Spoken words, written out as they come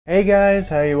Hey guys,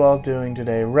 how you all doing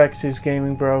today? Rexy's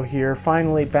Gaming Bro here,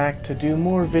 finally back to do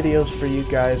more videos for you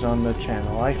guys on the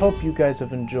channel. I hope you guys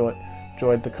have enjoyed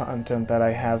the content that I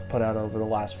have put out over the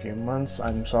last few months.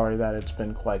 I'm sorry that it's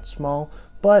been quite small,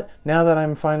 but now that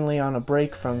I'm finally on a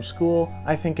break from school,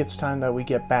 I think it's time that we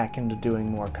get back into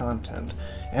doing more content.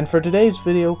 And for today's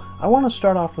video, I want to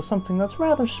start off with something that's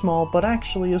rather small, but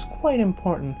actually is quite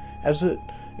important, as it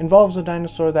involves a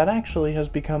dinosaur that actually has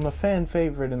become a fan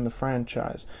favorite in the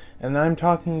franchise. And I'm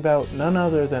talking about none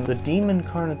other than the Demon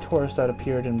Carnotaurus that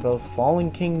appeared in both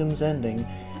Fallen Kingdom's ending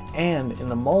and in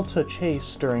the Malta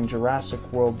chase during Jurassic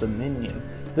World Dominion.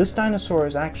 This dinosaur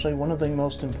is actually one of the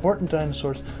most important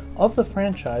dinosaurs of the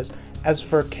franchise, as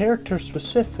for character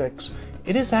specifics,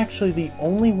 it is actually the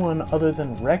only one other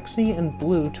than Rexy and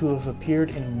Blue to have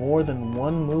appeared in more than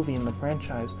one movie in the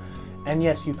franchise. And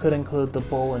yes, you could include the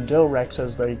Bull and Doe Rex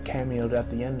as they cameoed at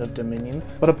the end of Dominion.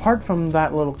 But apart from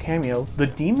that little cameo, the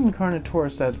Demon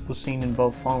Carnotaurus that was seen in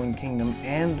both Fallen Kingdom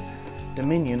and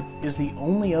Dominion is the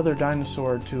only other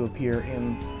dinosaur to appear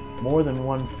in more than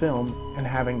one film and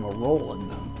having a role in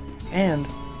them. And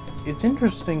it's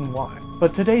interesting why.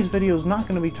 But today's video is not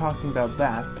going to be talking about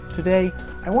that. Today,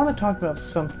 I want to talk about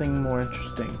something more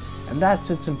interesting, and that's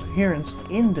its appearance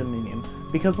in Dominion.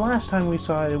 Because last time we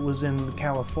saw it was in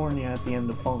California at the end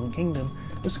of Fallen Kingdom,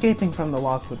 escaping from the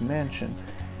Lockwood Mansion.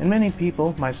 And many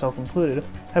people, myself included,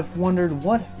 have wondered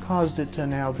what caused it to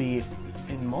now be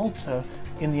in Malta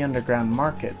in the underground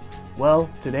market. Well,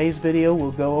 today's video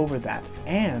will go over that,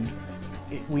 and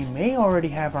we may already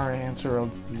have our answer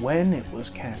of when it was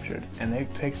captured, and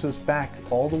it takes us back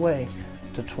all the way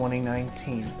to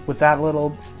 2019. With that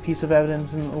little piece of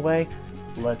evidence in the way,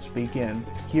 let's begin.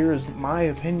 Here is my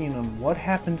opinion on what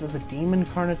happened to the Demon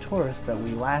Carnotaurus that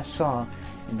we last saw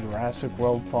in Jurassic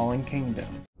World Fallen Kingdom.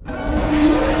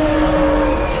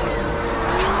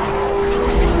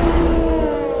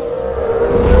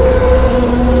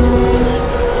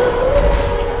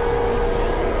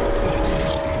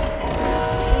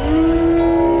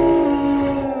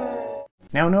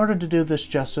 Now, in order to do this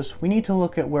justice, we need to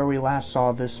look at where we last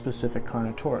saw this specific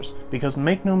Carnotaurus, because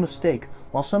make no mistake,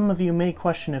 while some of you may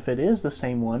question if it is the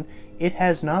same one, it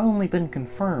has not only been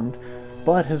confirmed,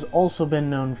 but has also been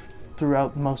known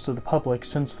throughout most of the public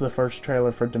since the first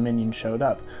trailer for Dominion showed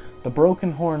up. The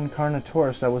broken horn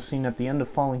Carnotaurus that was seen at the end of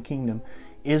Fallen Kingdom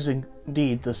is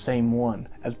indeed the same one,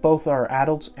 as both are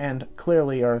adults and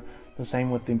clearly are the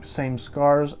same with the same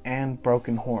scars and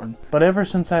broken horn. But ever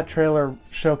since that trailer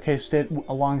showcased it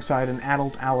alongside an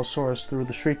adult Allosaurus through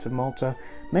the streets of Malta,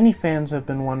 many fans have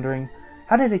been wondering,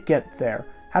 how did it get there?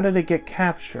 How did it get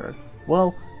captured?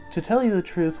 Well, to tell you the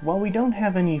truth, while we don't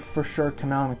have any for sure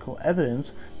canonical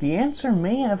evidence, the answer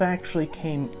may have actually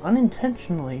came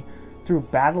unintentionally through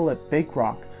Battle at Big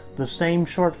Rock, the same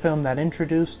short film that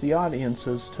introduced the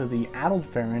audiences to the adult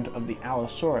variant of the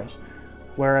Allosaurus.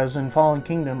 Whereas in Fallen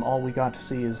Kingdom, all we got to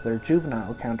see is their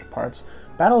juvenile counterparts,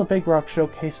 Battle at Big Rock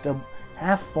showcased a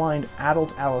half-blind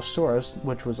adult Allosaurus,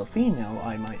 which was a female,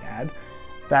 I might add,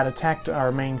 that attacked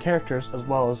our main characters, as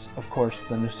well as, of course,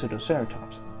 the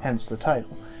Pseudoceratops, hence the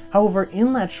title. However,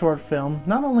 in that short film,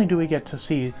 not only do we get to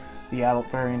see the adult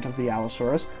variant of the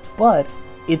Allosaurus, but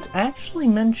it's actually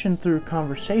mentioned through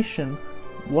conversation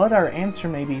what our answer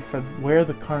may be for where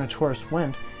the Carnotaurus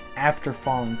went after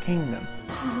Fallen Kingdom.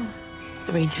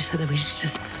 The ranger said that we should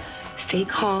just stay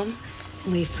calm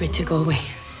and wait for it to go away.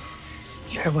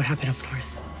 You heard what happened up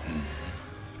north.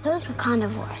 Those are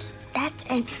carnivores. That's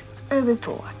an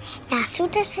herbivore. Now,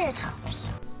 Pseudoceratops.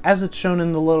 As it's shown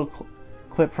in the little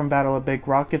clip from Battle at Big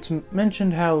Rock, it's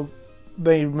mentioned how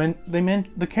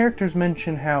the characters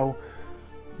mention how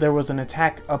there was an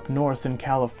attack up north in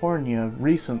California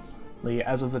recently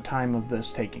as of the time of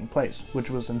this taking place, which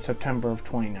was in September of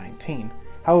 2019.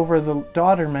 However, the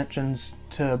daughter mentions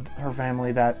to her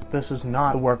family that this is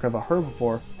not the work of a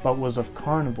herbivore, but was of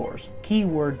carnivores. Key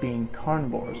word being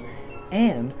carnivores.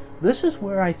 And this is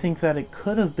where I think that it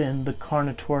could have been the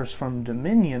Carnotaurus from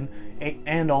Dominion,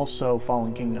 and also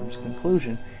Fallen Kingdom's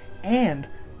conclusion, and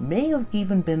may have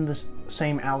even been the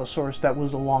same Allosaurus that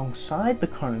was alongside the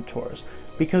Carnotaurus.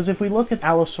 Because if we look at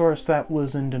Allosaurus that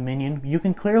was in Dominion, you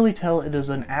can clearly tell it is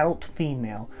an adult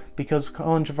female, because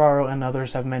Colin Trevorrow and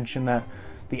others have mentioned that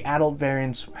the adult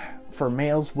variants for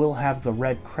males will have the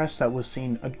red crest that was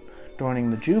seen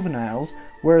adorning the juveniles,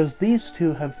 whereas these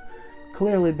two have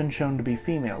clearly been shown to be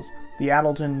females. The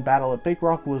adult in Battle at Big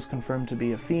Rock was confirmed to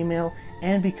be a female,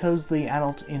 and because the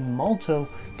adult in Malta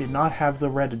did not have the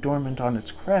red adornment on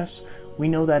its crest, we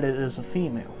know that it is a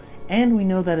female. And we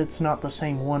know that it's not the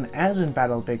same one as in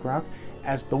Battle at Big Rock,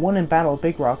 as the one in Battle at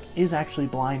Big Rock is actually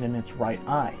blind in its right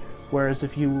eye. whereas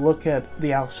if you look at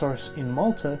the Allosaurus in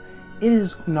Malta, it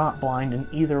is not blind in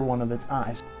either one of its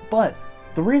eyes. But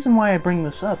the reason why I bring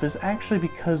this up is actually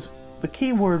because the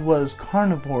key word was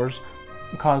carnivores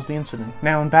caused the incident.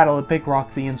 Now in Battle at Big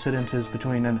Rock, the incident is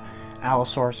between an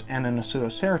Allosaurus and an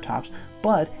Pseudoceratops,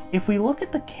 but if we look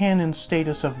at the canon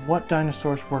status of what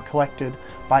dinosaurs were collected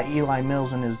by Eli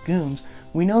Mills and his goons,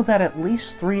 we know that at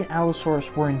least 3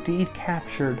 Allosaurus were indeed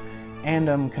captured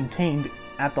and contained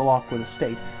at the Lockwood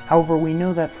estate. However, we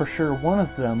know that for sure one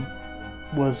of them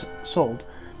was sold.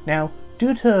 Now,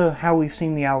 due to how we've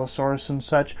seen the Allosaurus and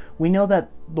such, we know that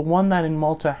the one that in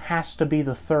Malta has to be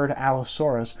the 3rd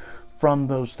Allosaurus from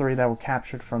those 3 that were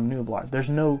captured from Nublar. There's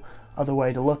no other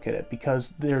way to look at it,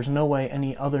 because there's no way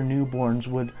any other newborns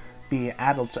would be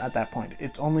adults at that point.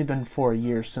 It's only been 4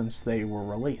 years since they were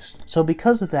released. So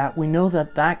because of that, we know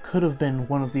that that could have been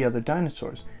one of the other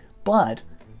dinosaurs. But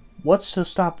what's to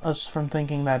stop us from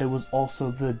thinking that it was also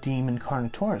the Demon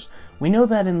Carnotaurus? We know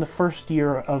that in the first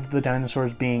year of the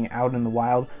dinosaurs being out in the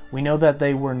wild, we know that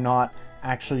they were not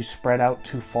actually spread out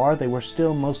too far. They were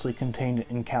still mostly contained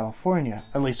in California,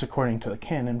 at least according to the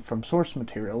canon from source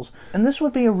materials. And this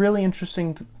would be a really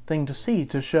interesting thing to see,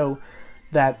 to show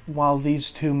that while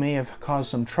these two may have caused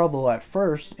some trouble at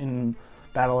first in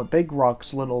Battle at Big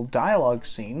Rock's little dialogue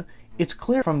scene, it's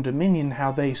clear from Dominion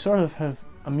how they sort of have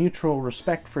a mutual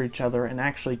respect for each other and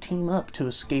actually team up to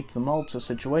escape the Malta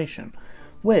situation.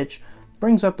 Which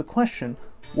brings up the question,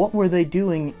 what were they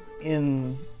doing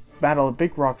in Battle at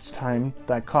Big Rock's time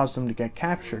that caused them to get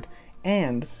captured?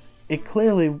 And it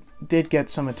clearly did get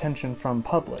some attention from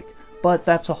public, but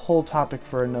that's a whole topic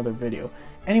for another video.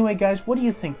 Anyway guys, what do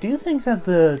you think? Do you think that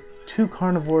the 2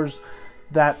 carnivores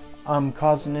that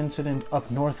caused an incident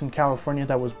up north in California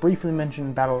that was briefly mentioned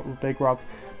in Battle at Big Rock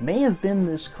may have been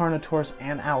this Carnotaurus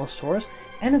and Allosaurus?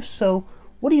 And if so,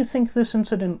 what do you think this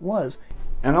incident was?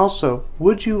 And also,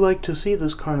 would you like to see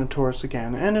this Carnotaurus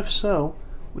again? And if so,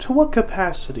 to what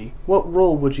capacity? What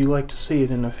role would you like to see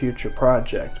it in a future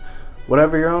project?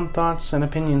 Whatever your own thoughts and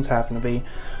opinions happen to be,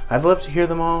 I'd love to hear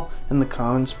them all in the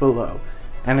comments below.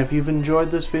 And if you've enjoyed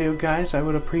this video guys, I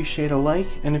would appreciate a like,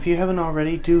 and if you haven't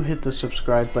already, do hit the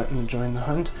subscribe button to join the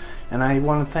hunt. And I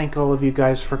want to thank all of you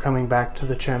guys for coming back to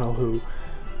the channel who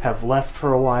have left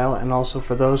for a while, and also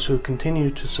for those who continue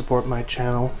to support my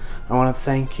channel. I want to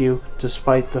thank you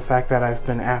despite the fact that I've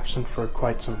been absent for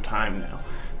quite some time now.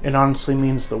 It honestly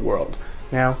means the world.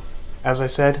 Now, as I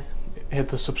said, hit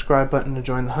the subscribe button to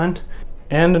join the hunt,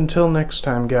 and until next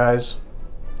time guys,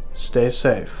 stay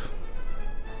safe.